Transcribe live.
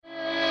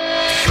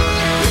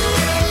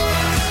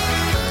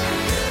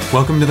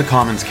Welcome to the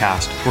Commons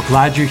Cast. We're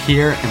glad you're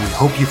here and we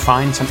hope you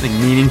find something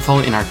meaningful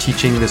in our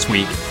teaching this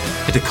week.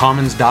 Head to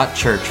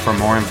commons.church for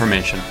more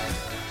information.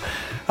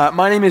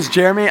 My name is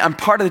Jeremy. I'm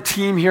part of the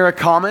team here at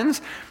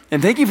Commons.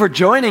 And thank you for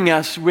joining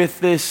us with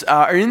this,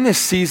 in this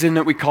season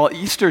that we call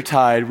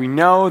Eastertide. We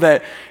know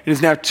that it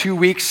is now 2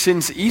 weeks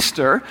since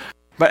Easter.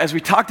 But as we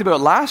talked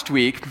about last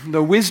week,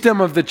 the wisdom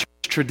of the church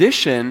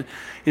tradition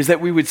is that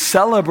we would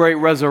celebrate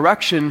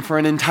resurrection for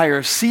an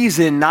entire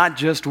season, not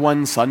just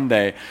one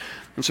Sunday.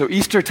 And so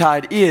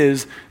Eastertide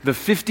is the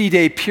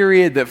 50-day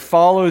period that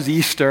follows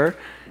Easter,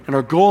 and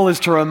our goal is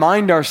to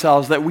remind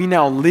ourselves that we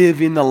now live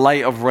in the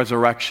light of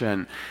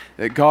resurrection,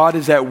 that God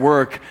is at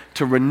work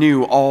to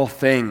renew all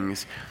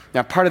things.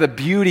 Now, part of the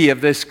beauty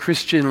of this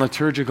Christian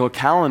liturgical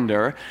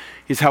calendar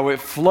is how it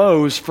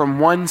flows from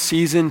one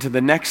season to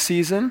the next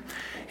season,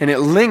 and it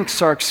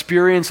links our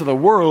experience of the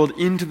world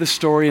into the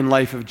story and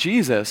life of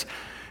Jesus.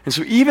 And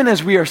so even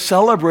as we are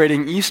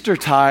celebrating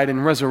Eastertide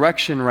and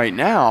resurrection right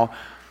now,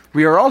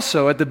 we are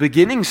also at the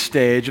beginning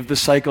stage of the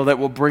cycle that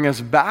will bring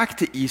us back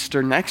to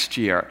Easter next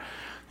year.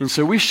 And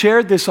so we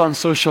shared this on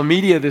social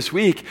media this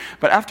week,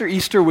 but after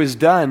Easter was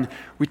done,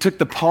 we took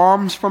the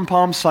palms from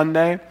Palm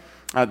Sunday,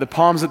 the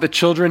palms that the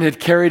children had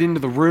carried into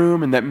the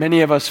room and that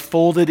many of us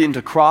folded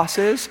into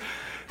crosses,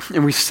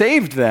 and we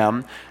saved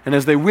them. And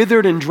as they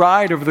withered and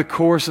dried over the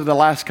course of the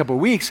last couple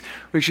of weeks,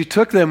 we actually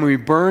took them and we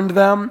burned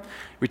them.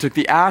 We took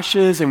the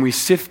ashes and we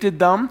sifted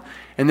them.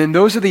 And then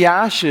those are the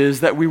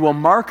ashes that we will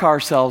mark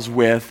ourselves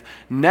with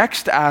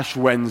next Ash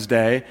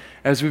Wednesday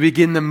as we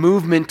begin the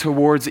movement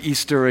towards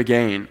Easter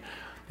again.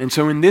 And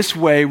so in this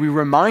way, we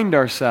remind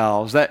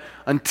ourselves that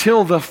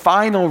until the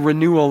final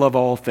renewal of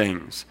all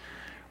things,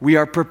 we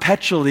are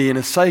perpetually in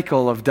a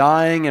cycle of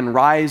dying and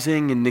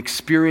rising and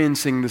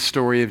experiencing the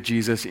story of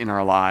Jesus in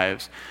our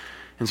lives.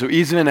 And so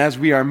even as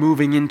we are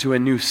moving into a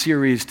new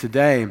series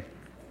today,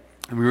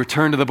 and we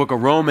return to the book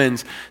of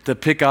Romans to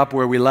pick up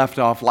where we left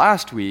off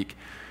last week,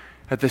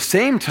 at the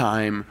same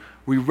time,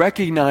 we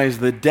recognize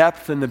the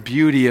depth and the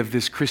beauty of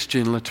this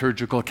Christian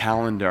liturgical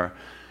calendar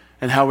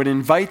and how it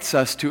invites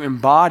us to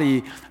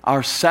embody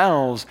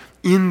ourselves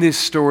in this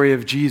story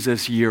of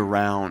Jesus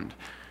year-round.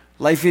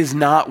 Life is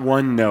not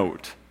one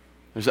note.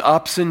 There's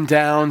ups and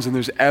downs and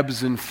there's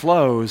ebbs and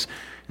flows,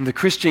 and the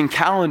Christian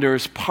calendar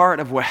is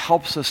part of what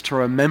helps us to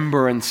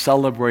remember and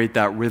celebrate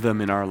that rhythm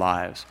in our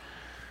lives.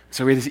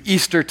 So it is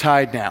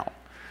Eastertide now,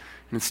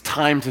 and it's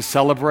time to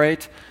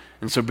celebrate.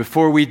 And so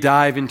before we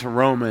dive into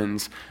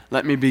Romans,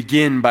 let me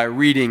begin by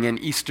reading an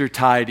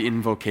Eastertide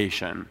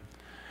invocation.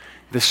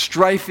 The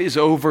strife is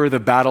over, the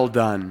battle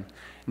done.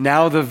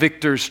 Now the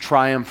victor's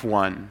triumph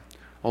won.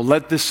 Oh,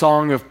 let the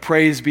song of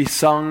praise be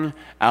sung,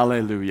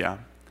 Alleluia.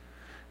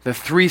 The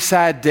 3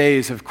 sad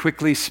days have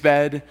quickly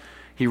sped.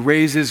 He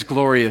raises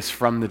glorious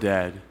from the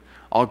dead.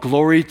 All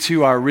glory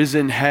to our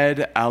risen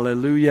head,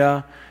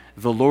 Alleluia.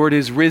 The Lord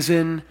is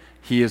risen,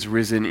 he is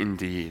risen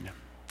indeed.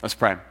 Let's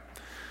pray.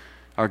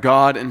 Our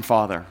God and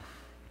Father,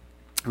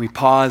 we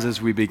pause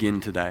as we begin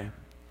today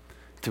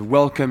to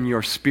welcome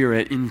your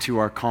Spirit into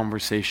our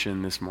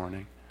conversation this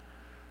morning,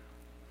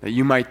 that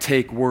you might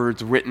take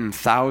words written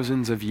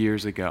thousands of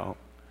years ago,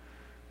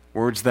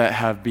 words that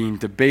have been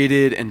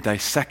debated and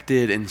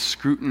dissected and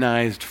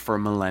scrutinized for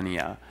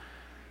millennia,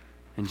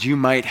 and you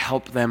might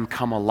help them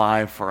come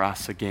alive for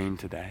us again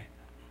today,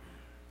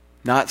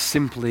 not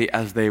simply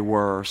as they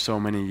were so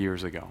many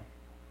years ago,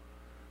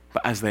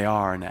 but as they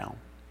are now,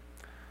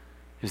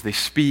 as they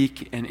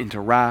speak and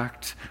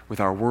interact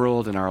with our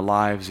world and our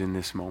lives in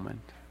this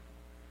moment.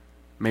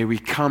 May we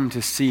come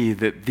to see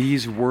that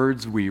these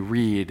words we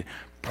read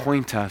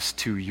point us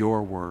to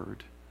your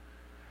word,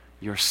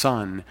 your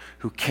Son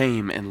who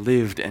came and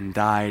lived and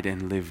died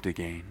and lived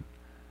again,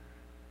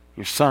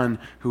 your Son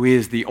who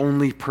is the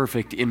only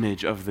perfect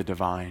image of the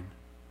divine,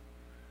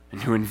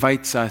 and who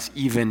invites us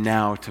even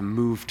now to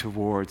move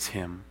towards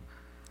him.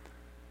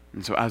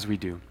 And so as we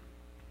do,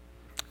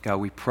 God,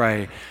 we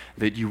pray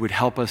that you would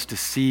help us to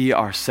see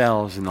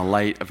ourselves in the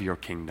light of your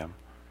kingdom,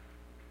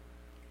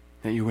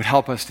 that you would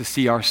help us to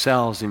see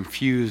ourselves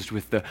infused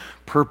with the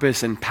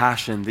purpose and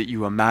passion that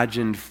you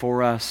imagined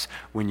for us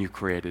when you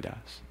created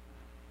us,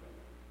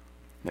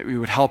 that we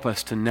would help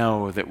us to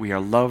know that we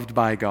are loved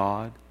by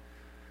God,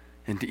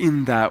 and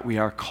in that we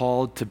are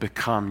called to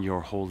become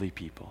your holy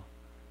people.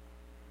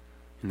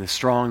 In the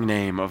strong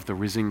name of the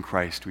risen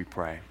Christ we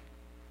pray.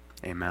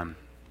 Amen.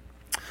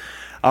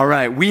 All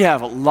right, we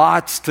have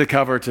lots to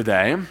cover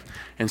today,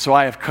 and so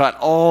I have cut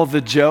all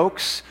the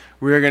jokes.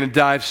 We're going to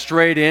dive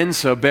straight in,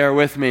 so bear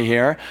with me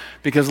here,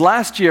 because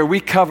last year we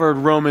covered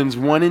Romans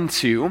 1 and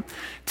 2.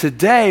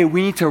 Today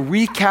we need to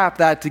recap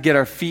that to get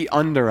our feet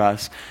under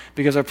us,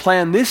 because our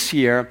plan this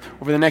year,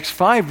 over the next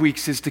 5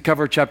 weeks, is to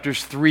cover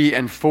chapters 3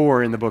 and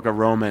 4 in the book of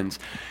Romans.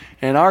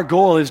 And our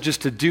goal is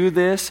just to do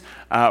this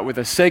with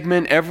a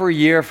segment every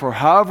year for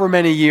however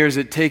many years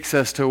it takes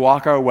us to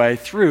walk our way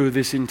through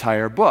this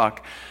entire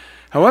book.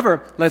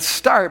 However, let's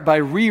start by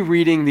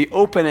rereading the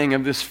opening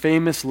of this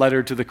famous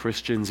letter to the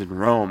Christians in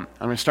Rome.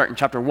 I'm going to start in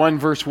chapter 1,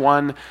 verse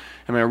 1. I'm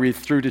going to read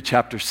through to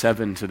chapter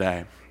 7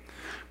 today.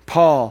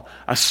 Paul,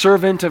 a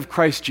servant of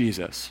Christ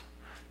Jesus,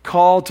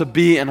 called to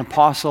be an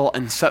apostle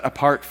and set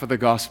apart for the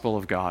gospel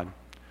of God.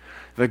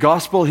 The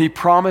gospel he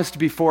promised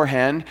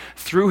beforehand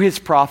through his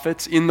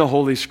prophets in the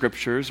Holy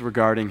Scriptures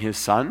regarding his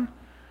Son,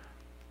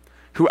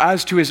 who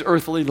as to his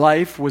earthly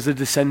life was a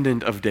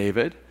descendant of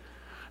David,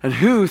 and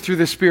who through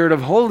the Spirit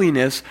of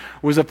holiness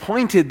was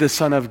appointed the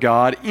Son of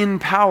God in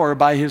power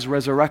by his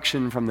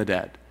resurrection from the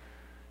dead,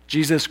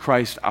 Jesus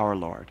Christ our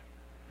Lord.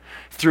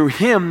 Through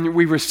him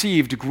we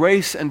received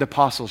grace and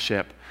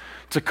apostleship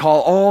to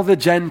call all the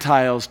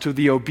Gentiles to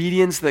the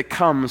obedience that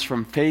comes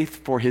from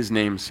faith for his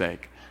name's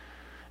sake.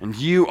 And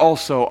you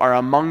also are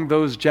among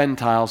those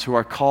Gentiles who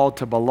are called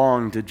to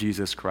belong to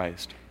Jesus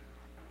Christ.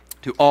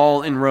 To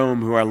all in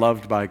Rome who are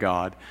loved by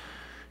God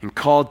and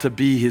called to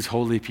be his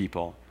holy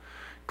people,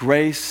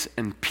 grace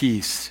and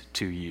peace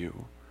to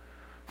you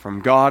from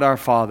God our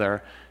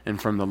Father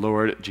and from the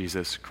Lord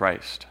Jesus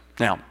Christ.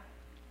 Now,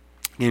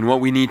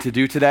 what we need to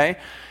do today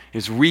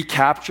is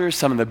recapture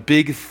some of the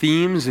big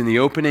themes in the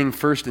opening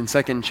first and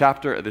second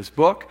chapter of this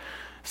book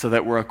so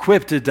that we're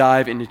equipped to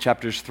dive into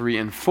chapters 3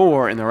 and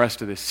 4 in the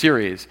rest of this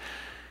series.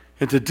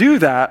 And to do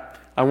that,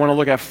 I want to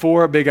look at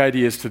 4 big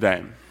ideas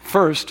today.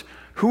 First,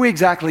 who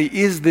exactly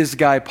is this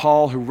guy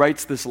Paul who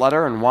writes this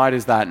letter, and why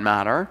does that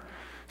matter?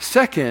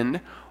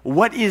 Second,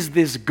 what is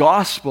this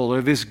gospel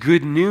or this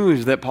good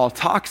news that Paul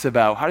talks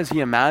about? How does he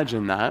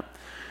imagine that?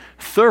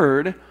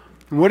 Third,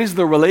 what is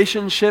the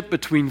relationship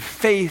between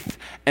faith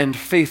and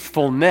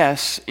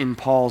faithfulness in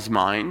Paul's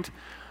mind?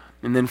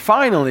 And then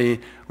finally,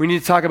 we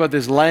need to talk about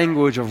this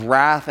language of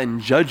wrath and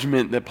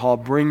judgment that Paul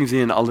brings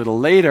in a little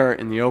later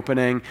in the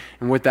opening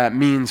and what that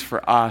means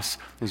for us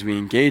as we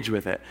engage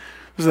with it.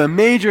 Those are the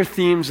major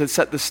themes that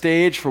set the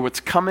stage for what's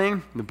coming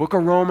in the book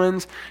of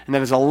Romans, and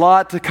that is a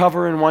lot to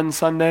cover in one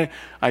Sunday.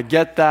 I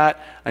get that.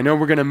 I know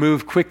we're going to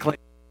move quickly,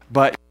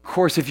 but of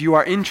course, if you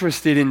are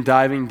interested in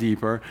diving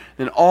deeper,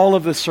 then all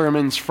of the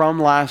sermons from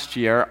last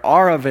year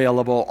are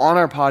available on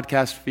our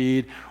podcast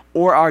feed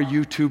or our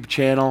YouTube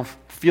channel.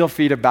 Feel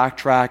free to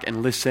backtrack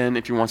and listen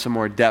if you want some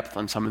more depth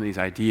on some of these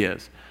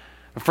ideas.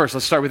 But first,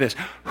 let's start with this.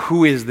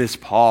 Who is this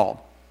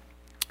Paul?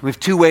 We have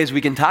 2 ways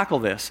we can tackle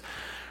this.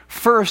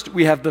 First,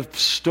 we have the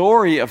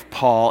story of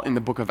Paul in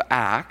the book of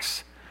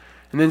Acts.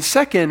 And then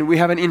second, we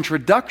have an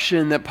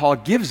introduction that Paul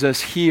gives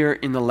us here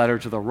in the letter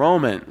to the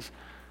Romans.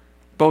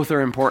 Both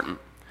are important.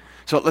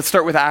 So let's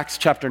start with Acts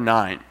chapter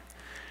 9.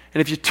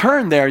 And if you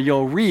turn there,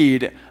 you'll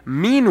read,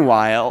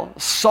 meanwhile,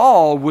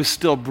 Saul was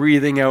still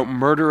breathing out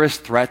murderous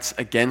threats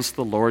against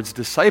the Lord's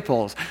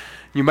disciples.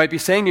 You might be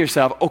saying to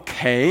yourself,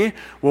 okay,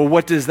 well,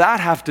 what does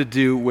that have to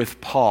do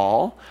with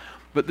Paul?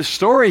 But the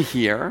story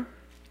here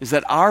is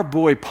that our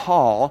boy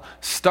Paul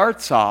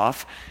starts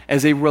off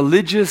as a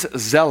religious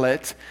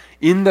zealot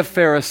in the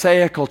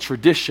Pharisaical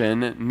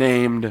tradition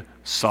named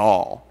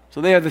Saul.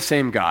 So they are the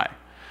same guy.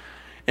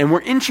 And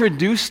we're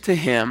introduced to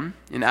him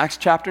in Acts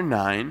chapter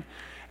 9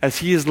 as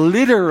he is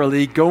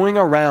literally going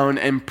around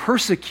and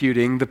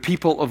persecuting the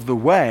people of the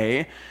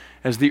way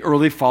as the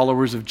early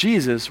followers of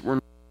Jesus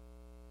were.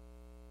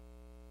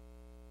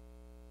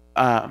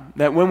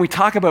 That when we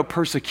talk about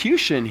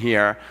persecution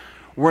here,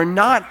 we're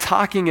not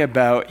talking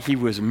about he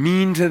was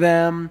mean to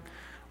them,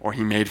 or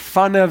he made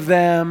fun of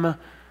them,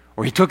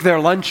 or he took their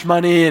lunch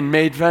money and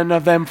made fun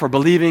of them for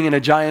believing in a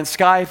giant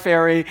sky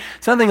fairy,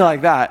 something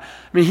like that. I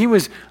mean, he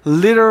was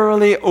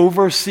literally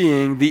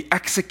overseeing the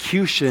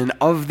execution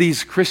of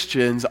these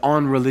Christians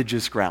on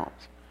religious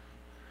grounds.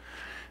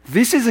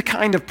 This is a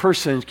kind of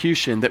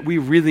persecution that we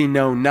really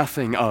know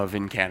nothing of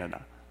in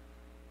Canada.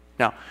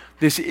 Now,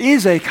 this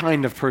is a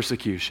kind of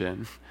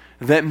persecution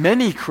that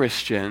many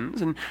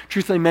Christians, and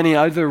truthfully many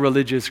other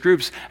religious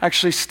groups,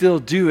 actually still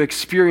do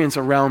experience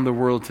around the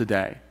world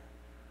today.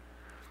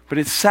 But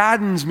it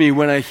saddens me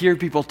when I hear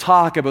people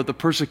talk about the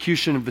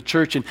persecution of the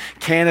church in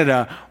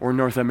Canada or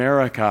North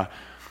America,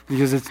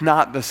 because it's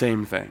not the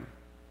same thing.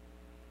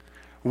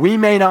 We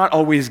may not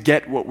always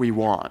get what we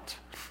want,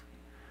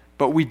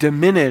 but we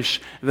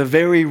diminish the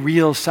very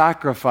real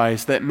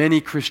sacrifice that many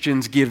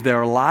Christians give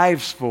their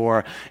lives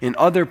for in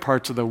other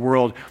parts of the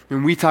world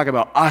when we talk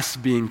about us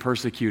being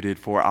persecuted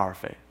for our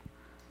faith.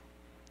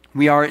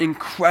 We are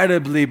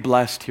incredibly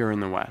blessed here in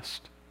the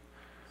West.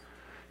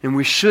 And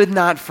we should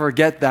not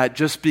forget that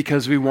just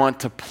because we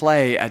want to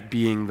play at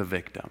being the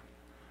victim.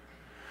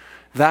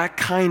 That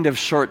kind of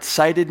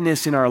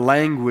short-sightedness in our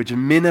language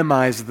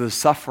minimizes the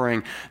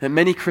suffering that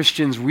many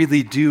Christians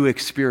really do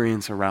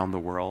experience around the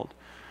world,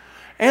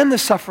 and the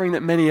suffering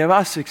that many of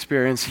us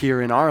experience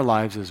here in our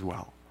lives as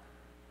well.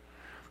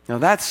 Now,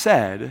 that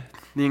said,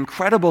 the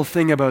incredible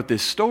thing about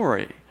this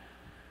story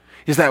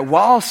is that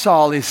while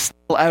Saul is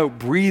still out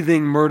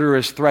breathing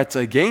murderous threats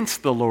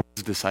against the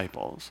Lord's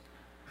disciples,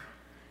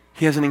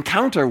 he has an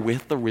encounter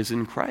with the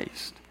risen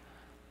Christ.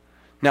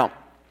 Now,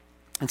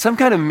 in some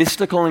kind of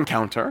mystical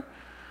encounter,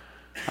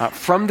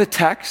 from the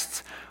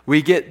texts,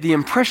 we get the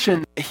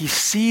impression that he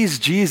sees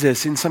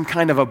Jesus in some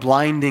kind of a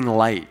blinding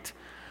light.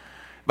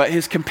 But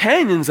his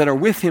companions that are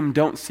with him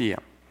don't see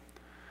him.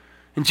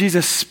 And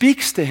Jesus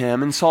speaks to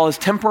him, and Saul is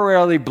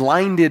temporarily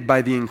blinded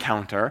by the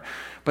encounter,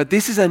 but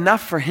this is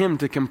enough for him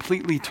to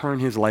completely turn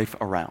his life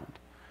around.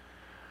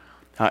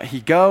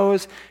 He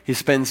goes, he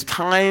spends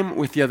time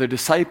with the other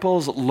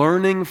disciples,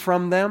 learning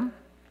from them.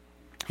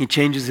 He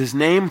changes his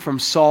name from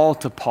Saul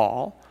to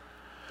Paul,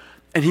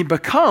 and he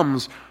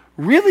becomes,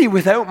 really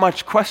without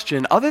much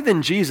question, other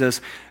than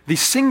Jesus, the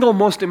single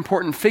most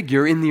important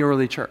figure in the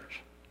early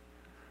church.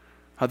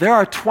 There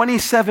are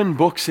 27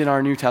 books in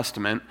our New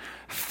Testament.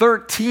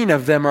 13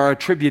 of them are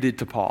attributed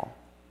to Paul.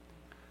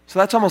 So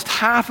that's almost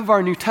half of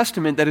our New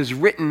Testament that is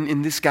written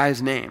in this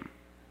guy's name.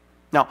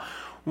 Now,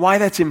 why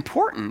that's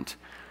important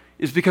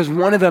is because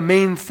one of the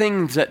main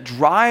things that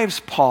drives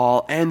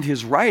Paul and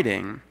his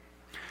writing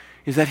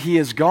is that he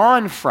has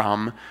gone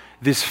from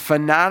this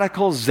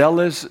fanatical,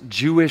 zealous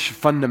Jewish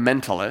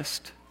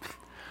fundamentalist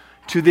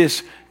to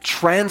this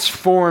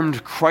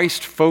transformed,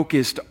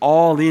 Christ-focused,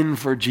 all-in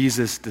for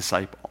Jesus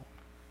disciple.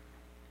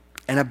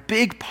 And a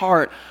big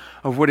part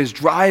of what is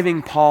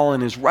driving Paul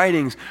in his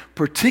writings,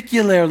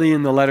 particularly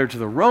in the letter to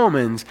the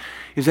Romans,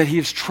 is that he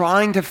is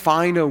trying to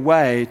find a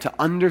way to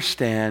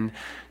understand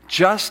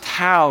just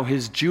how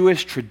his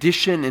Jewish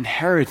tradition and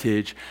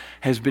heritage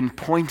has been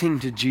pointing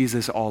to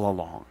Jesus all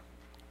along.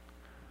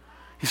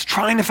 He's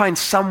trying to find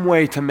some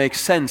way to make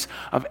sense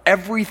of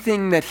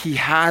everything that he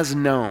has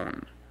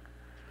known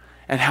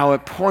and how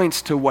it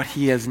points to what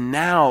he has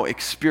now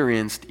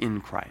experienced in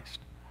Christ.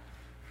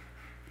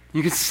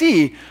 You can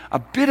see a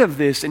bit of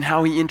this in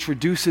how he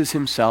introduces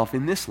himself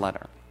in this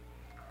letter.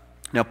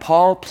 Now,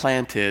 Paul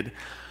planted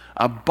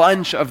a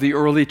bunch of the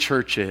early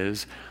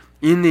churches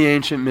in the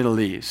ancient Middle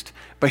East,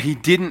 but he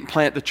didn't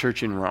plant the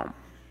church in Rome.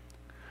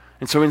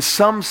 And so in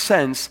some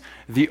sense,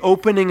 the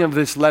opening of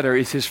this letter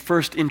is his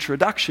first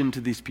introduction to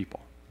these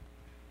people.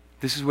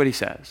 This is what he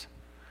says.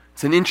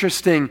 It's an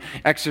interesting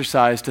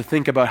exercise to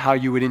think about how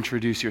you would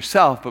introduce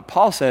yourself, but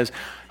Paul says,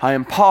 I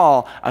am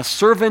Paul, a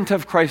servant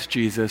of Christ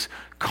Jesus,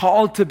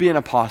 called to be an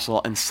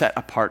apostle and set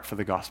apart for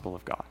the gospel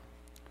of God.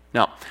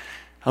 Now,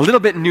 a little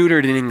bit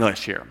neutered in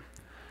English here,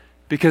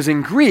 because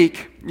in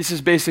Greek, this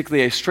is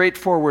basically a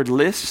straightforward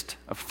list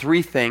of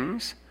 3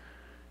 things,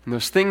 and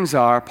those things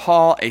are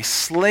Paul, a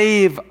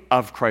slave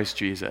of Christ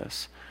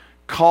Jesus,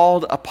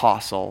 called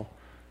apostle,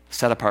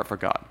 set apart for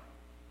God.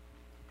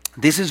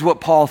 This is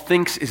what Paul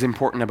thinks is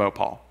important about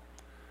Paul.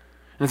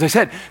 And as I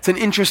said, it's an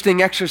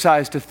interesting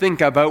exercise to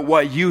think about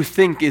what you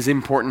think is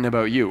important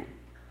about you.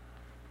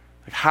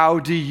 Like, how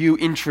do you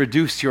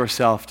introduce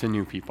yourself to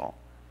new people?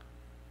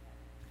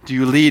 Do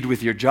you lead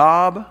with your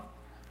job,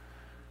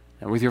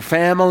 and with your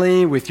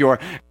family, with your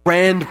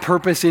grand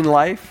purpose in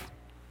life?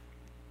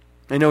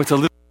 I know it's a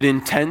little bit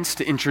intense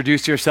to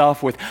introduce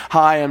yourself with,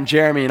 hi, I'm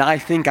Jeremy, and I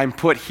think I'm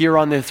put here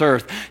on this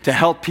earth to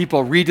help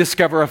people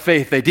rediscover a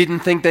faith they didn't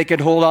think they could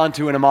hold on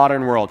to in a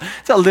modern world.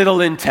 It's a little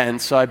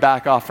intense, so I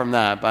back off from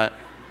that, but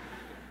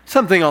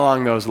something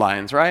along those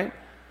lines, right?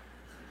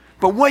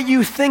 But what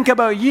you think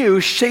about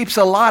you shapes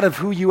a lot of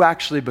who you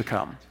actually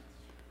become.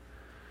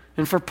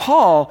 And for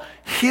Paul,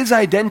 his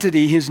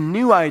identity, his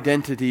new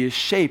identity, is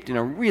shaped in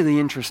a really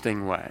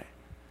interesting way.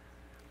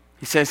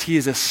 He says he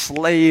is a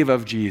slave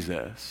of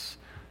Jesus.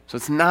 So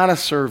it's not a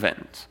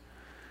servant.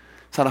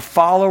 It's not a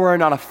follower,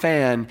 not a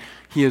fan.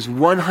 He is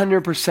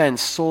 100%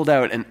 sold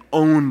out and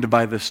owned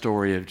by the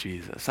story of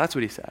Jesus. That's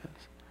what he says.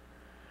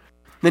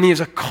 Then he is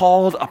a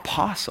called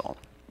apostle.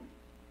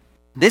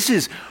 This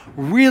is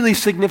really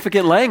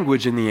significant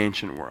language in the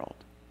ancient world.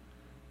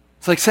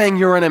 It's like saying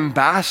you're an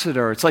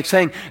ambassador. It's like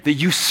saying that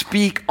you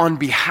speak on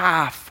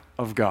behalf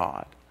of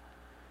God.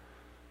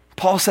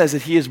 Paul says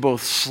that he is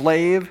both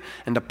slave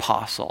and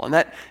apostle, and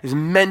that is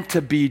meant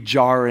to be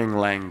jarring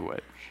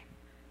language.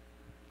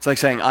 It's like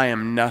saying, I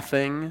am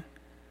nothing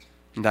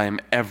and I am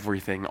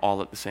everything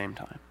all at the same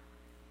time.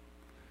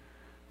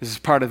 This is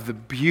part of the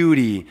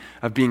beauty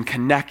of being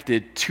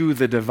connected to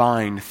the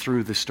divine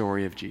through the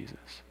story of Jesus.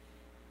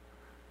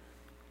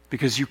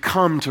 Because you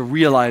come to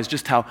realize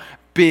just how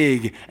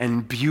big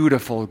and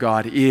beautiful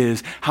God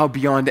is, how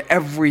beyond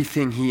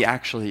everything he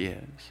actually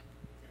is.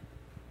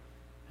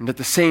 And at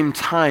the same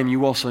time,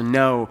 you also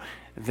know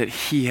that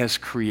he has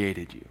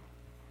created you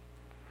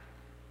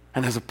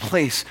and has a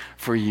place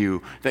for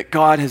you, that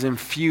God has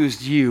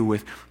infused you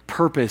with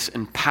purpose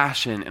and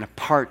passion and a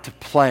part to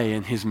play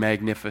in his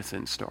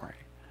magnificent story.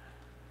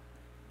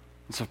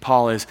 And so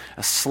Paul is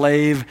a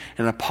slave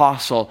and an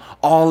apostle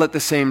all at the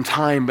same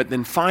time, but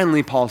then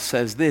finally Paul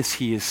says this,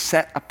 he is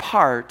set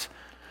apart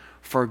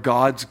for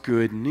God's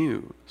good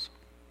news.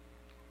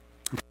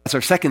 That's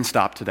our second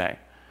stop today.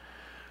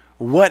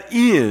 What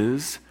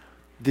is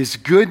this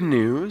good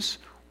news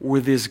or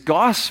this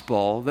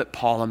gospel that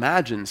Paul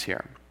imagines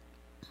here?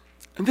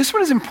 And this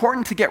one is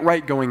important to get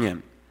right going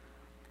in.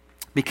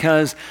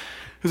 Because,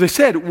 as I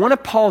said, one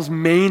of Paul's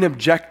main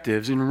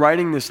objectives in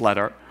writing this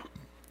letter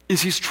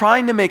is he's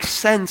trying to make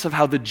sense of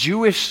how the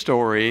Jewish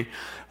story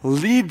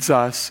leads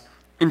us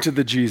into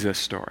the Jesus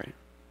story.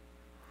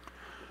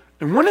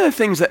 And one of the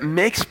things that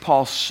makes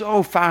Paul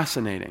so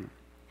fascinating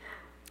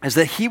is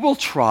that he will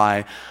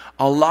try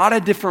a lot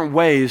of different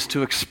ways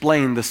to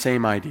explain the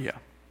same idea.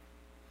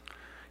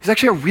 He's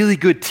actually a really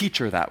good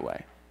teacher that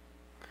way.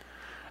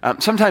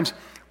 Sometimes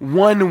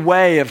one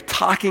way of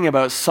talking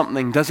about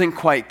something doesn't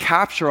quite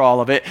capture all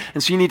of it,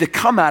 and so you need to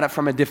come at it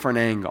from a different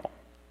angle.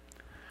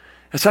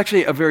 It's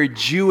actually a very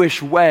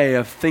Jewish way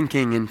of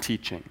thinking and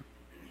teaching.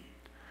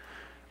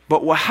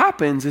 But what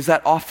happens is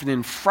that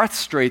often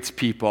frustrates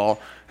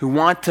people who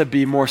want to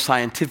be more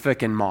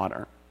scientific and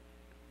modern.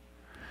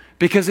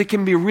 Because it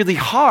can be really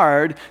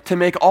hard to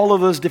make all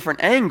of those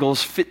different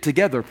angles fit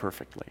together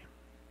perfectly.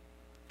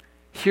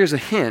 Here's a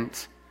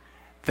hint: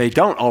 they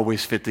don't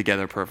always fit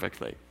together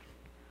perfectly.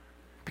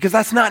 Because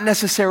that's not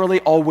necessarily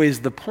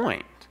always the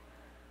point.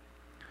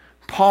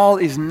 Paul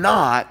is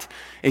not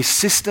a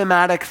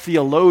systematic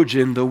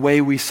theologian the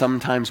way we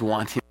sometimes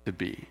want him to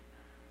be.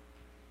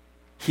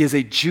 He is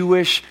a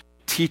Jewish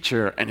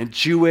teacher and a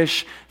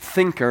Jewish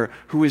thinker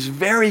who is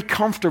very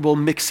comfortable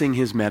mixing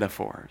his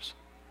metaphors.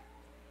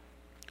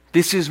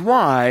 This is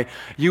why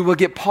you will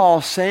get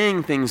Paul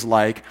saying things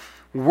like,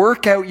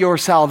 "Work out your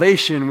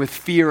salvation with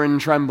fear and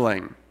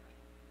trembling.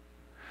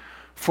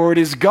 For it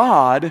is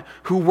God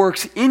who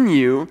works in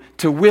you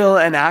to will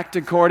and act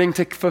according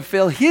to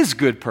fulfill his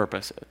good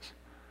purposes."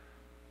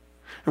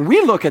 And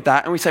we look at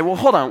that and we say, well,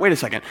 hold on, wait a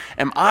second.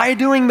 Am I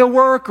doing the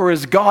work or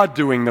is God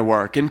doing the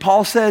work? And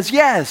Paul says,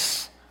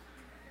 yes.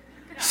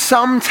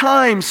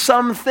 Sometimes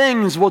some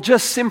things will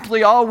just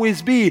simply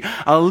always be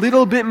a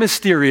little bit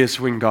mysterious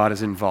when God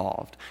is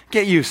involved.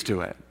 Get used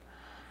to it.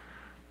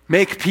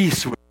 Make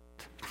peace with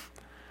it.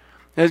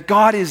 That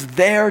God is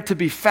there to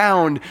be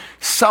found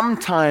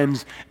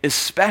sometimes,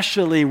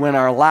 especially when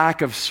our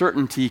lack of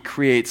certainty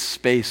creates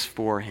space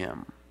for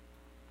him.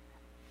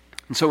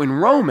 And so in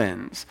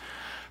Romans,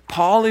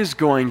 Paul is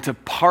going to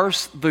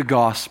parse the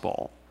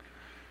gospel,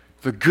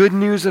 the good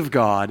news of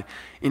God,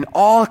 in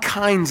all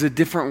kinds of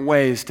different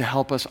ways to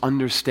help us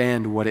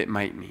understand what it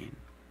might mean.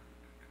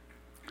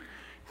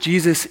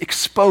 Jesus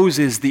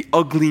exposes the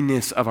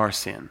ugliness of our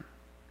sin.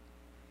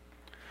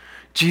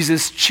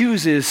 Jesus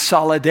chooses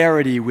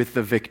solidarity with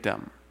the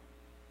victim.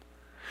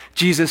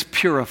 Jesus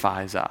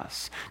purifies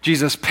us.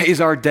 Jesus pays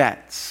our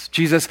debts.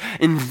 Jesus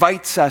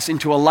invites us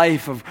into a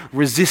life of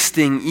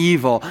resisting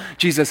evil.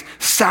 Jesus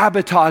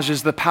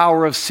sabotages the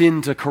power of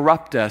sin to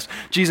corrupt us.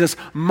 Jesus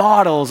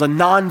models a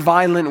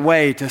nonviolent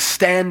way to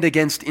stand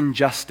against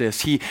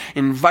injustice. He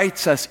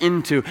invites us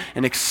into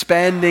an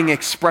expanding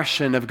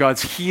expression of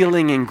God's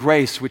healing and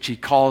grace, which he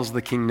calls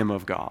the kingdom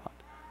of God.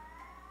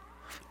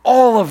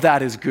 All of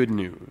that is good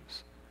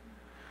news.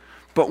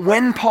 But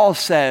when Paul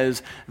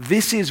says,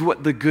 this is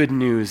what the good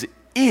news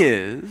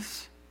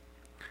is,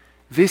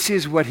 this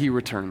is what he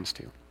returns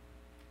to.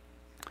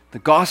 The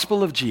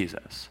gospel of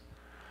Jesus,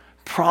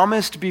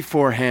 promised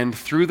beforehand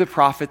through the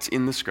prophets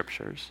in the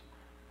scriptures,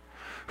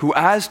 who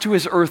as to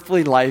his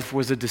earthly life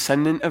was a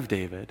descendant of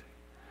David,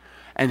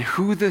 and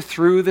who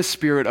through the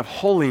Spirit of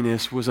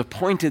holiness was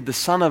appointed the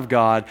Son of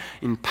God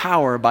in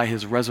power by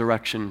his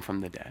resurrection from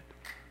the dead.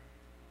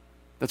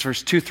 That's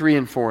verse 2, 3,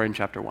 and 4 in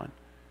chapter 1.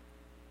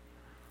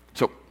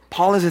 So,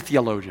 Paul is a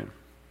theologian.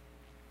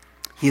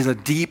 He is a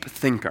deep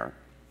thinker.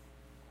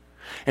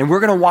 And we're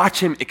going to watch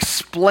him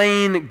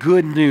explain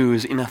good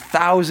news in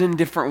 1,000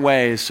 different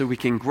ways so we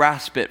can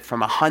grasp it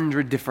from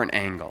 100 different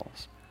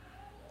angles.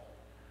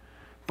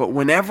 But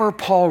whenever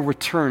Paul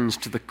returns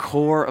to the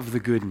core of the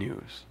good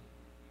news,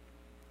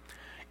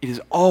 it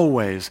is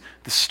always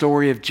the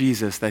story of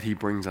Jesus that he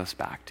brings us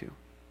back to.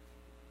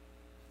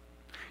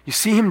 You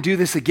see him do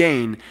this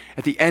again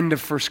at the end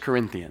of 1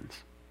 Corinthians.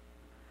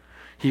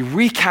 He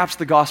recaps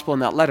the gospel in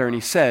that letter, and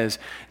he says,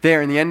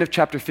 there in the end of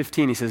chapter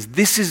 15, he says,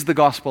 this is the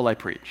gospel I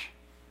preach,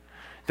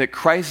 that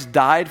Christ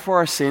died for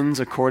our sins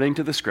according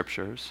to the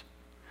scriptures,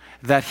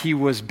 that he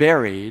was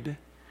buried,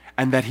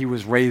 and that he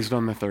was raised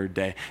on the third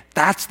day.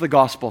 That's the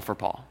gospel for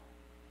Paul.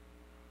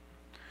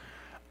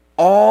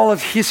 All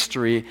of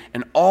history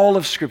and all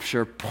of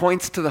Scripture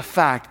points to the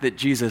fact that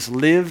Jesus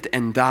lived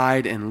and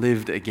died and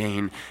lived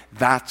again.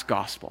 That's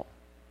gospel.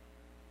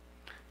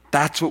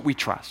 That's what we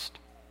trust.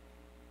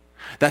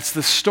 That's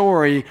the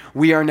story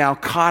we are now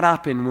caught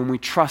up in when we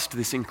trust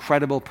this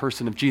incredible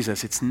person of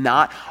Jesus. It's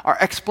not our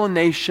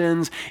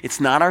explanations. It's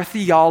not our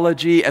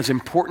theology, as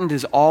important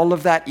as all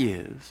of that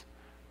is.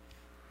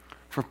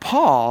 For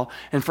Paul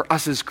and for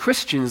us as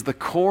Christians, the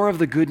core of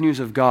the good news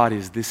of God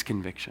is this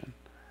conviction.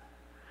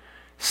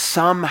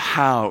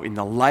 Somehow in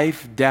the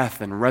life,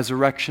 death, and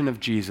resurrection of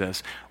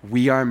Jesus,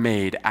 we are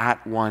made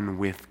at one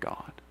with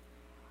God.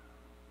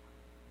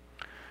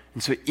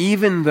 And so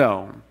even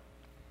though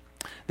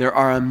there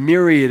are a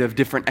myriad of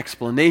different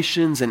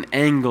explanations and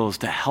angles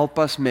to help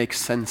us make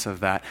sense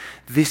of that,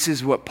 this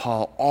is what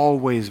Paul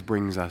always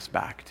brings us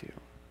back to.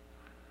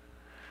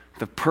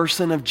 The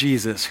person of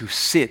Jesus who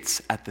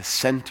sits at the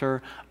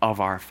center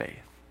of our faith.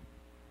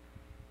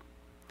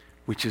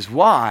 Which is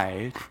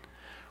why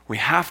we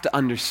have to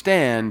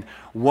understand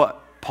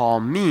what Paul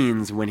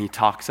means when he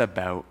talks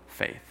about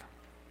faith.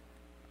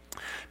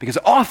 Because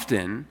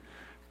often,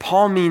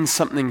 Paul means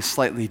something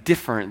slightly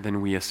different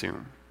than we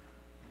assume.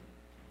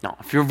 Now,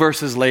 a few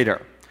verses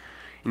later,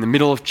 in the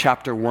middle of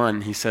chapter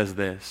 1, he says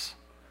this,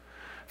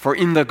 For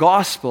in the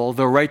gospel,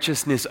 the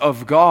righteousness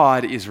of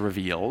God is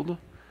revealed,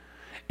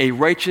 a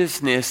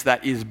righteousness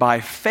that is by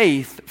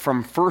faith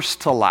from first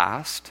to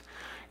last,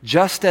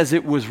 just as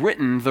it was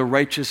written, the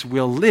righteous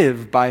will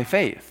live by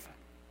faith.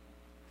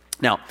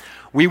 Now,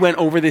 we went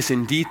over this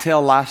in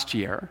detail last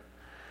year,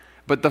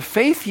 but the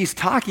faith he's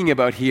talking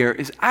about here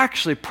is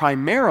actually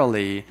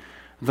primarily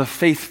the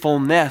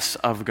faithfulness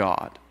of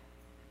God.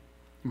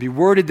 It'd be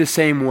worded the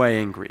same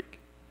way in Greek.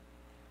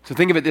 So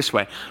think of it this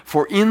way.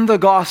 For in the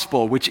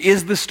gospel, which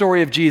is the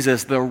story of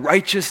Jesus, the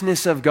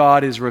righteousness of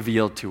God is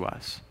revealed to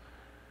us.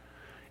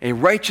 A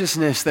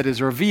righteousness that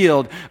is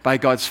revealed by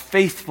God's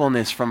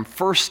faithfulness from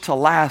first to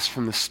last,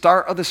 from the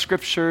start of the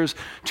scriptures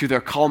to their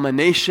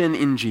culmination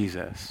in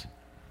Jesus.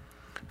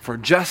 For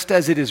just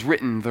as it is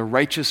written, the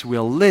righteous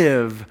will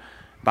live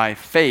by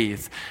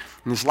faith.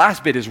 And this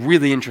last bit is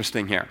really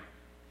interesting here,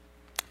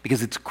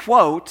 because it's a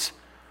quote,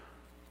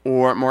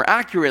 or more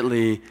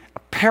accurately, a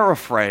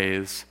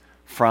paraphrase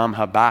from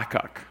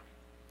Habakkuk.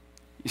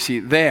 You see,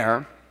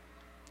 there,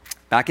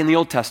 back in the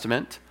Old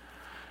Testament,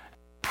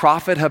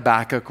 prophet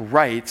Habakkuk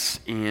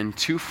writes in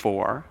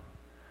 2:4,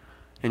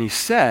 and he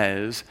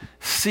says,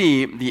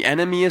 "See, the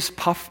enemy is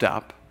puffed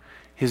up,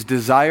 his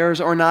desires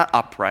are not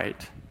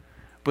upright,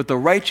 but the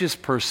righteous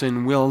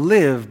person will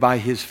live by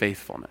his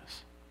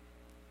faithfulness."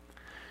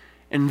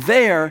 And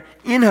there,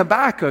 in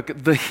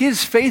Habakkuk,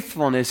 his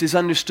faithfulness is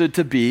understood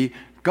to be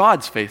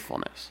God's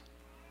faithfulness.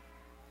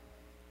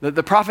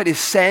 The prophet is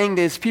saying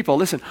to his people,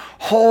 listen,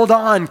 hold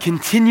on,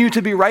 continue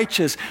to be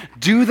righteous,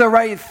 do the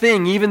right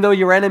thing, even though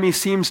your enemy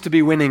seems to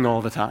be winning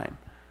all the time.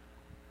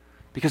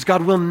 Because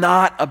God will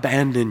not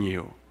abandon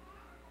you.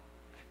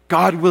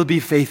 God will be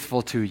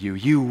faithful to you.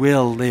 You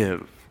will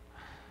live.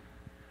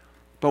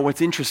 But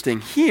what's interesting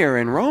here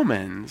in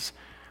Romans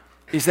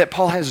is that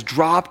Paul has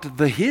dropped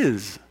the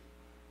his.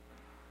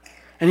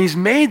 And he's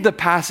made the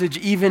passage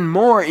even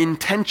more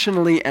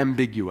intentionally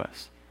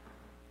ambiguous.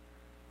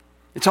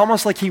 It's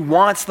almost like he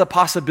wants the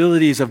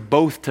possibilities of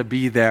both to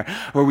be there.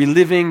 Are we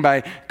living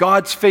by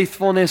God's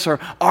faithfulness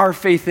or our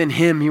faith in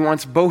him? He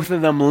wants both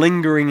of them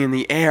lingering in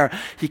the air.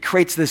 He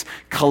creates this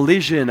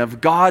collision of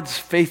God's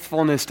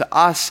faithfulness to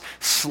us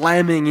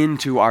slamming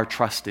into our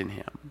trust in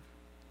him.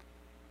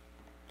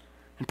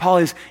 And Paul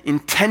is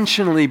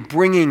intentionally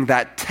bringing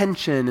that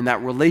tension and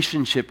that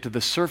relationship to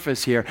the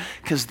surface here,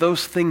 because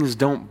those things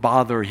don't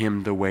bother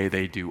him the way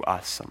they do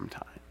us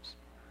sometimes.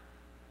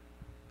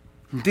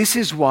 This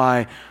is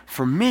why,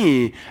 for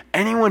me,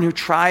 anyone who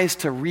tries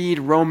to read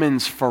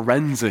Romans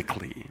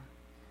forensically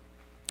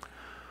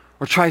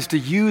or tries to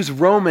use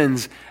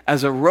Romans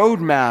as a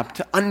roadmap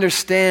to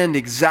understand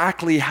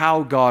exactly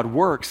how God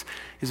works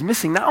is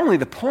missing not only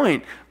the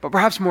point, but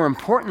perhaps more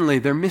importantly,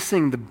 they're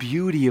missing the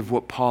beauty of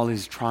what Paul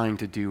is trying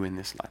to do in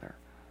this letter.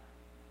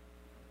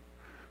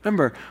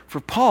 Remember, for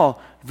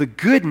Paul, the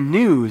good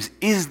news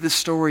is the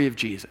story of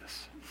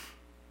Jesus.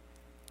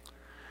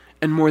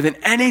 And more than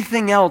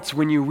anything else,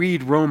 when you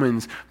read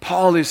Romans,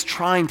 Paul is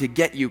trying to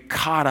get you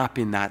caught up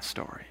in that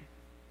story.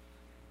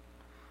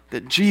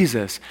 That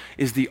Jesus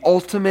is the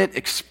ultimate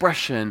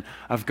expression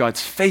of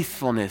God's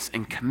faithfulness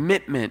and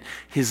commitment,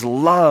 his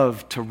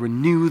love to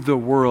renew the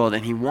world,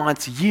 and he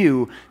wants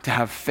you to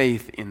have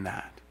faith in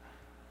that.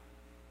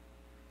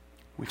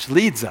 Which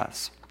leads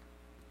us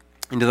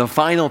into the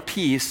final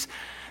piece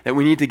that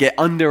we need to get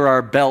under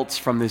our belts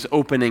from this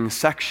opening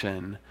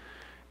section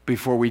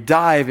before we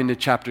dive into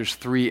chapters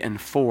 3 and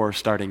 4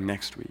 starting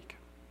next week.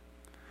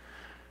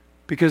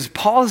 Because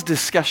Paul's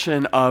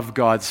discussion of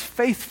God's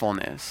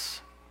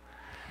faithfulness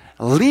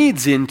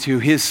leads into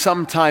his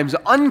sometimes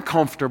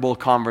uncomfortable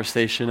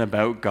conversation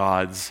about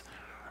God's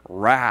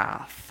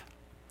wrath.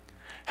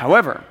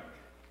 However,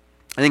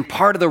 I think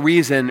part of the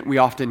reason we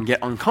often get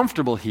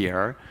uncomfortable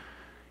here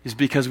is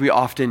because we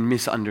often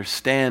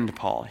misunderstand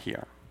Paul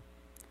here.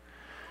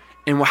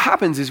 And what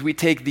happens is we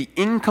take the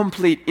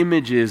incomplete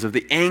images of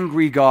the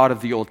angry God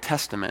of the Old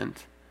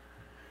Testament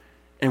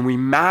and we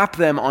map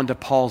them onto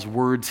Paul's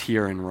words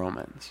here in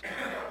Romans.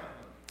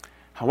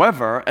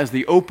 However, as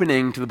the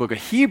opening to the book of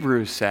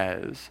Hebrews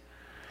says,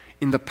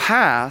 in the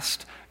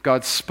past,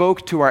 God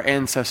spoke to our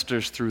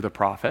ancestors through the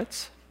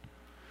prophets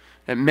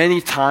at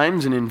many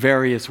times and in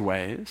various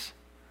ways.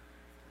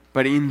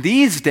 But in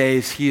these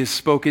days, he has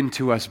spoken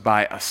to us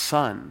by a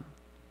Son,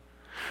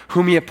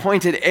 whom he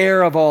appointed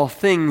heir of all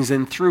things,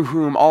 and through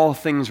whom all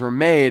things were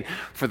made.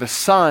 For the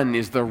Son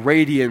is the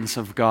radiance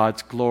of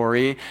God's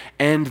glory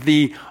and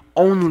the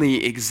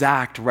only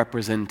exact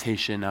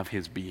representation of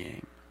his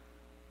being.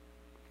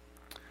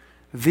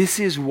 This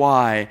is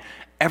why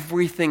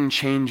everything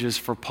changes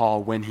for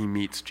Paul when he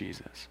meets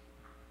Jesus.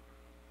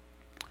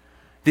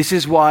 This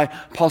is why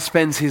Paul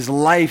spends his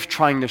life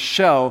trying to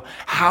show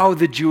how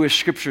the Jewish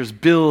scriptures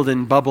build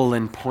and bubble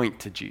and point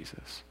to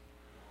Jesus.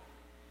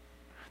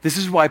 This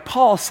is why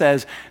Paul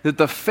says that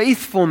the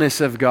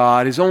faithfulness of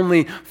God is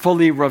only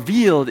fully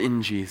revealed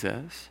in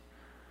Jesus,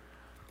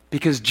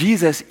 because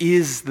Jesus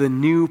is the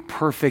new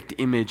perfect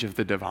image of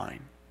the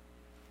divine.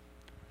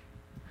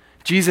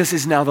 Jesus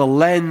is now the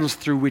lens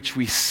through which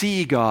we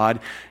see God.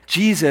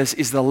 Jesus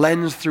is the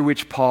lens through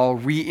which Paul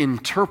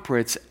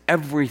reinterprets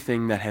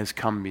everything that has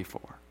come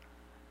before.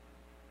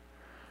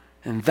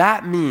 And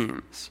that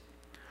means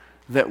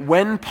that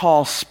when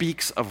Paul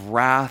speaks of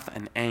wrath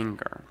and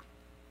anger,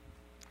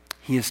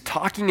 he is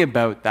talking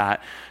about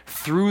that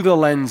through the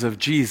lens of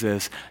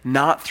Jesus,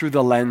 not through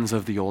the lens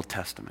of the Old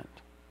Testament.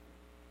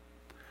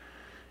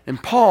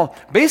 And Paul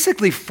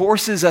basically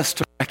forces us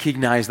to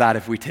recognize that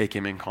if we take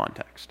him in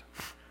context.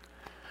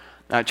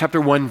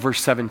 Chapter 1, verse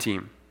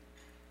 17.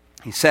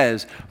 He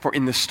says, "For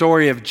in the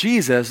story of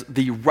Jesus,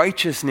 the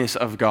righteousness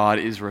of God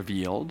is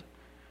revealed."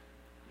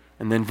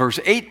 And then verse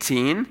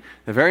 18,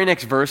 the very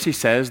next verse, he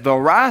says, "The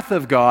wrath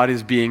of God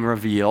is being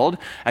revealed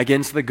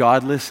against the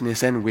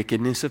godlessness and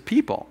wickedness of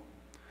people."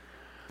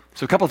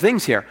 So a couple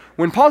things here.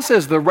 When Paul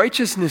says the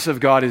righteousness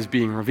of God is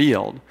being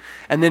revealed,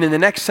 and then in the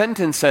next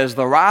sentence says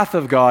the wrath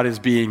of God is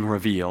being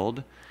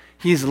revealed,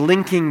 he's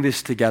linking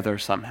this together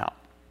somehow.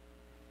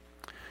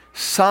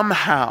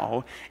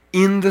 Somehow,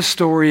 in the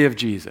story of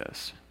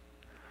Jesus,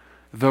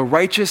 the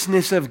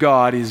righteousness of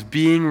God is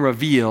being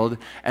revealed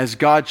as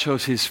God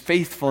shows his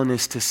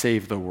faithfulness to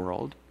save the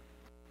world.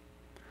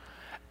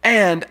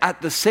 And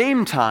at the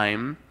same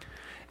time,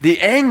 the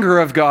anger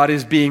of God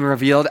is being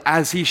revealed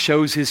as he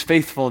shows his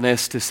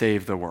faithfulness to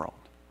save the world.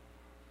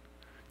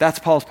 That's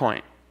Paul's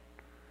point.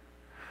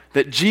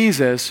 That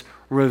Jesus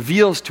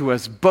reveals to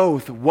us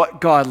both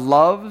what God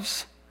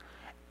loves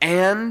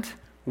and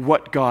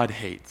what God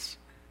hates.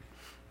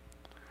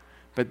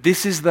 But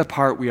this is the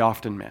part we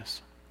often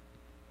miss.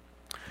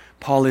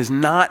 Paul is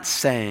not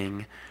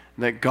saying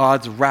that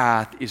God's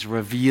wrath is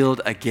revealed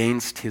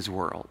against his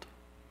world.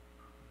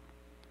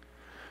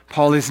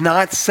 Paul is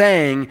not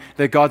saying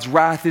that God's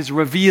wrath is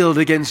revealed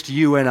against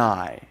you and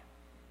I.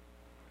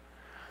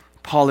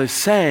 Paul is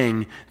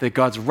saying that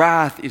God's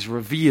wrath is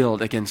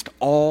revealed against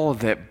all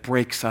that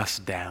breaks us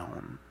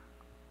down.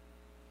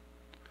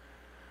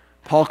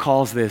 Paul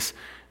calls this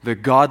the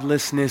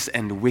godlessness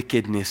and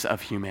wickedness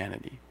of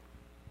humanity.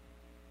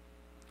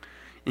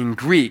 In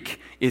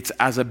Greek, it's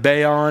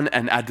azabeon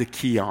and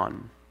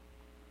adikion.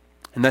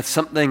 And that's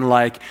something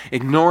like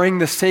ignoring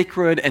the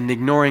sacred and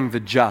ignoring the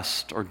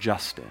just or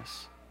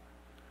justice.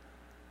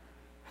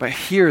 But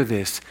hear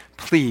this,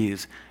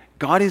 please.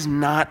 God is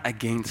not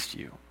against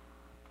you.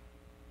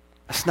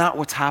 That's not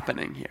what's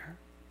happening here.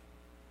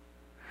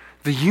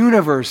 The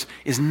universe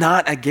is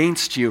not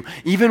against you.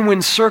 Even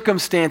when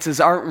circumstances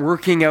aren't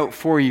working out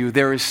for you,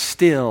 there is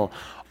still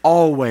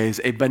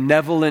always a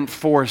benevolent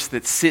force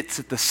that sits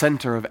at the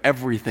center of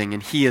everything,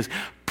 and he is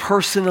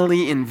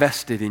personally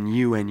invested in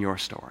you and your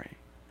story.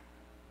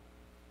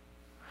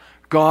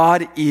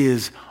 God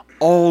is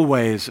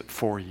always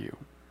for you.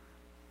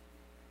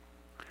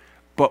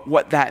 But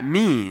what that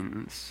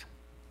means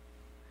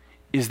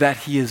is that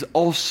he is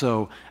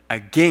also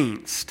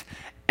against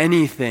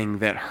anything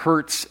that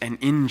hurts and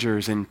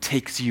injures and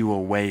takes you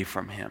away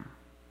from him.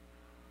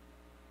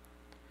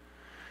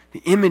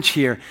 The image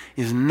here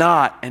is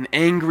not an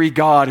angry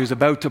God who's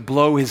about to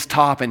blow his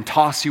top and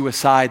toss you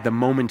aside the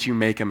moment you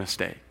make a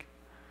mistake.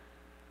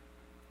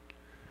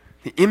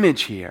 The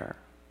image here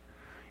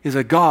is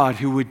a God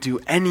who would do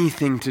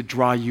anything to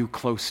draw you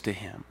close to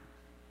him.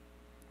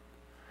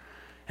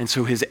 And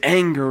so his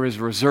anger is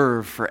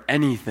reserved for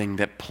anything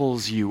that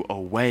pulls you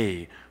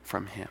away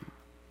from him.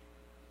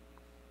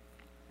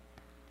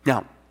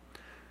 Now,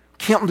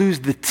 can't lose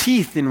the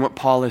teeth in what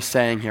Paul is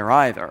saying here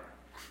either.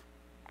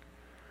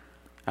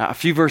 A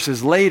few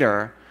verses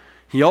later,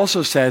 he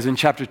also says in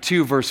chapter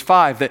 2, verse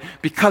 5, that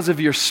because of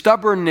your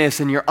stubbornness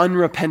and your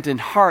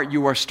unrepentant heart,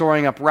 you are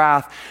storing up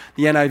wrath.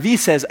 The NIV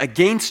says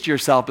against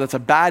yourself, but that's a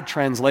bad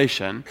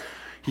translation.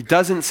 He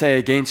doesn't say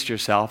against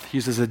yourself. He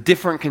uses a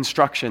different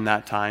construction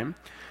that time.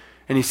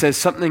 And he says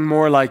something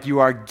more like you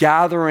are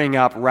gathering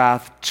up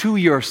wrath to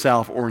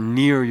yourself or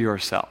near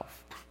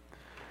yourself.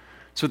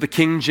 So the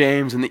King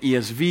James and the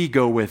ESV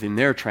go with in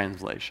their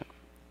translation.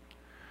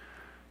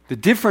 The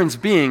difference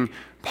being,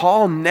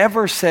 Paul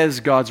never says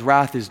God's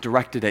wrath is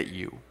directed at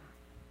you.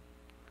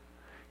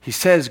 He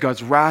says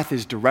God's wrath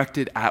is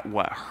directed at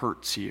what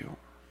hurts you.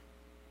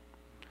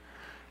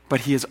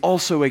 But he is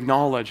also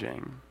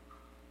acknowledging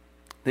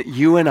that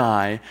you and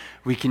I,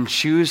 we can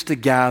choose to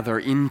gather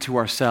into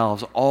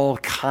ourselves all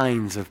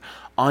kinds of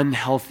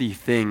unhealthy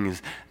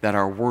things that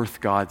are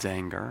worth God's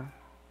anger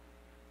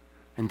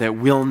and that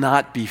will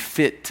not be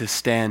fit to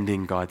stand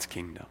in God's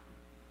kingdom.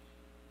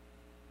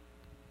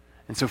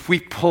 And so if we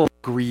pull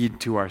greed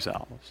to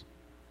ourselves,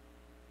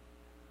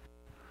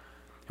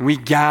 and we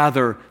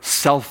gather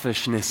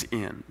selfishness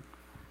in,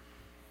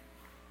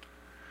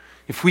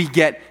 if we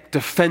get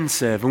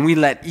defensive and we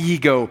let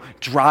ego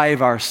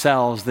drive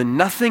ourselves, then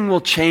nothing will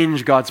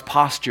change God's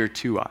posture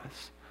to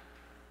us.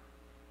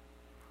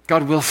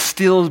 God will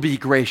still be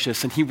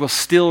gracious and he will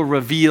still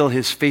reveal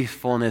his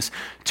faithfulness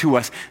to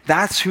us.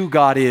 That's who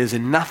God is,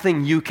 and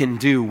nothing you can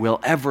do will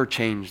ever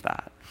change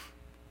that.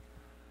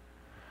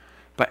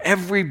 But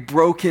every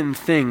broken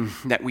thing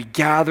that we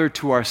gather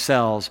to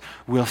ourselves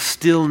will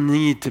still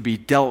need to be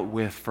dealt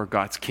with for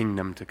God's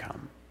kingdom to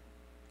come.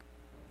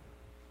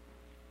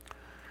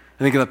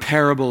 I think of the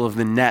parable of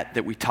the net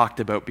that we talked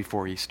about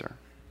before Easter,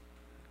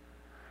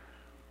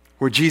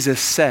 where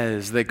Jesus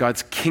says that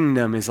God's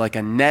kingdom is like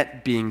a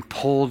net being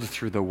pulled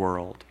through the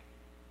world,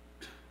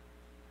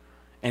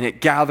 and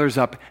it gathers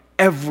up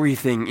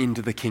everything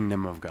into the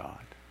kingdom of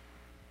God,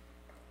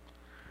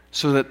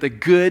 so that the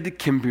good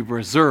can be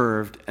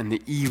preserved and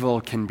the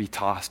evil can be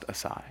tossed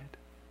aside.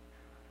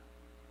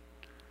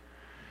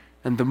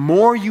 And the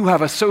more you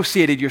have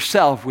associated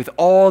yourself with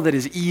all that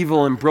is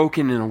evil and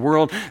broken in a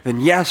world, then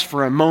yes,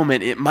 for a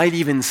moment, it might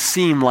even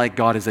seem like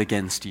God is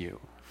against you.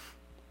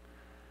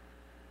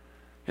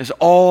 As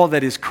all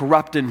that is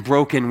corrupt and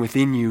broken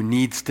within you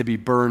needs to be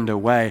burned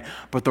away.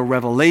 But the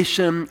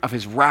revelation of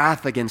his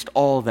wrath against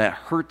all that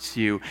hurts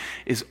you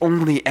is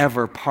only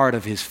ever part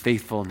of his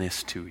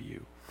faithfulness to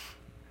you.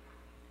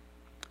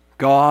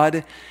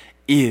 God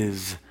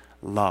is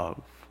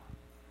love.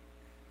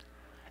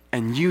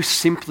 And you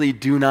simply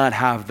do not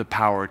have the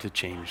power to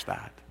change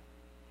that.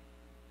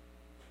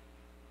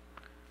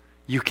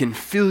 You can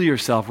fill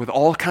yourself with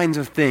all kinds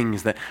of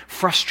things that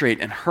frustrate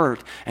and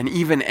hurt and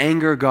even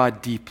anger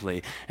God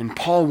deeply. And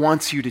Paul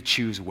wants you to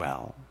choose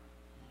well.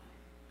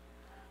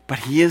 But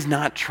he is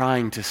not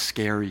trying to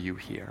scare you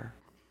here.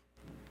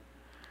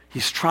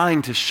 He's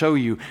trying to show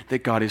you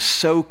that God is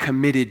so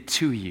committed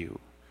to you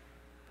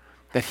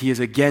that he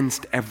is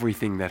against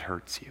everything that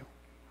hurts you.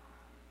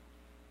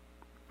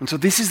 And so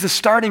this is the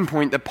starting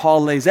point that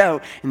Paul lays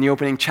out in the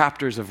opening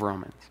chapters of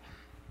Romans,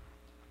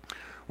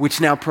 which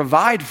now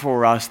provide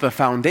for us the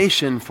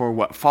foundation for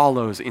what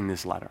follows in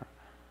this letter.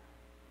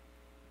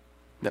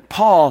 That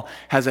Paul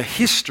has a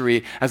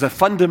history as a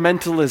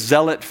fundamentalist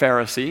zealot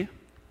Pharisee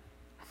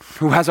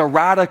who has a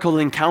radical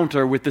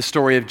encounter with the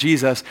story of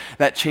Jesus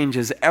that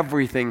changes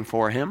everything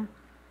for him.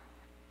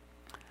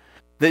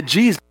 That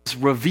Jesus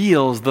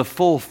reveals the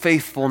full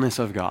faithfulness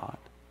of God.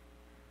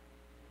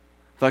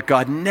 That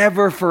God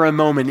never for a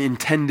moment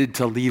intended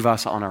to leave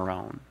us on our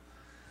own.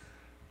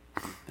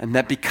 And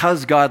that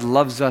because God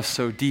loves us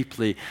so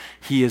deeply,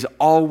 he is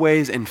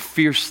always and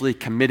fiercely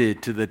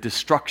committed to the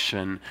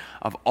destruction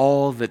of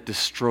all that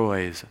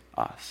destroys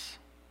us.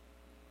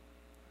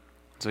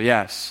 So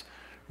yes,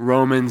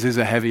 Romans is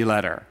a heavy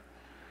letter.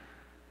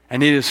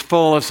 And it is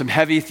full of some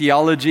heavy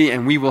theology,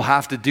 and we will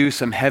have to do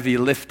some heavy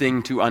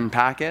lifting to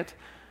unpack it.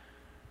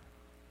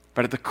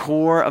 But at the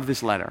core of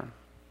this letter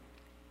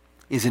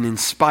is an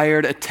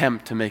inspired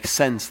attempt to make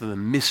sense of the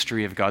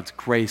mystery of God's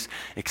grace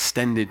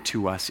extended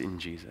to us in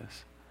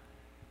Jesus.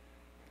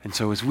 And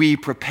so as we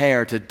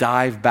prepare to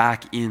dive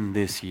back in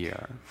this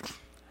year,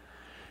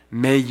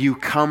 may you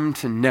come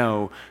to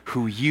know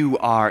who you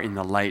are in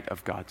the light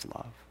of God's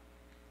love.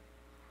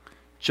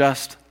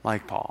 Just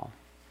like Paul,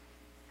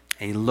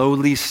 a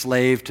lowly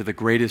slave to the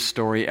greatest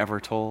story ever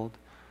told,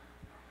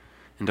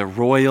 and a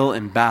royal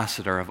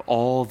ambassador of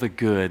all the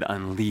good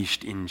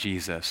unleashed in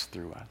Jesus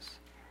through us.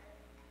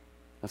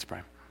 Let's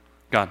pray.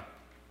 God,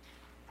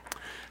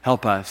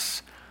 help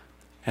us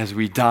as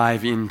we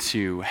dive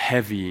into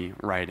heavy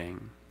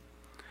writing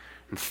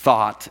and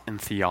thought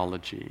and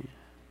theology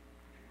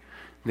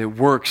that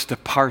works to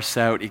parse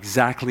out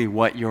exactly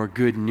what your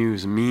good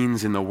news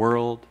means in the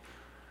world,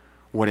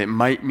 what it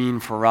might mean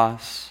for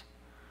us,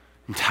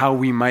 and how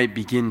we might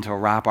begin to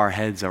wrap our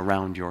heads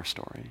around your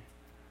story.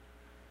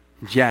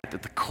 Yet,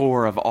 at the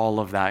core of all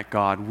of that,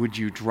 God, would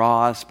you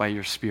draw us by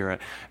your Spirit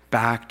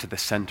back to the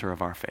center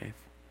of our faith?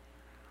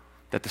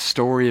 That the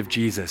story of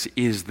Jesus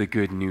is the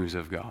good news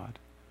of God.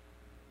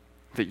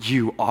 That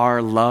you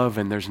are love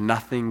and there's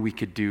nothing we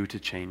could do to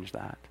change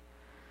that.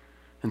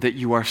 And that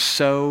you are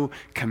so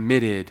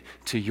committed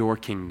to your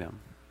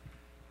kingdom.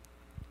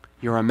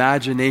 Your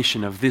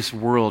imagination of this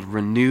world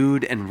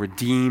renewed and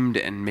redeemed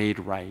and made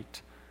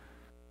right.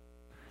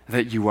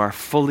 That you are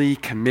fully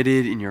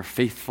committed in your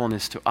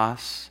faithfulness to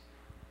us.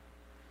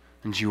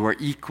 And you are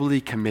equally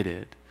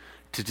committed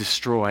to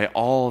destroy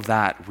all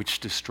that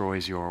which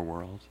destroys your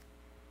world.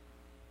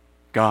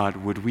 God,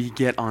 would we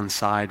get on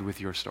side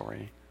with your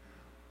story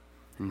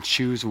and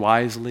choose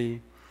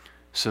wisely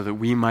so that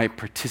we might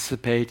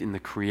participate in the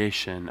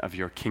creation of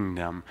your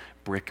kingdom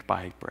brick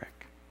by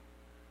brick.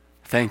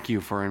 Thank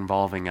you for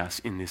involving us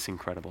in this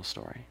incredible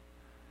story.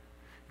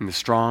 In the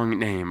strong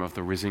name of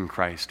the risen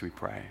Christ we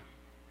pray.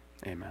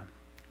 Amen.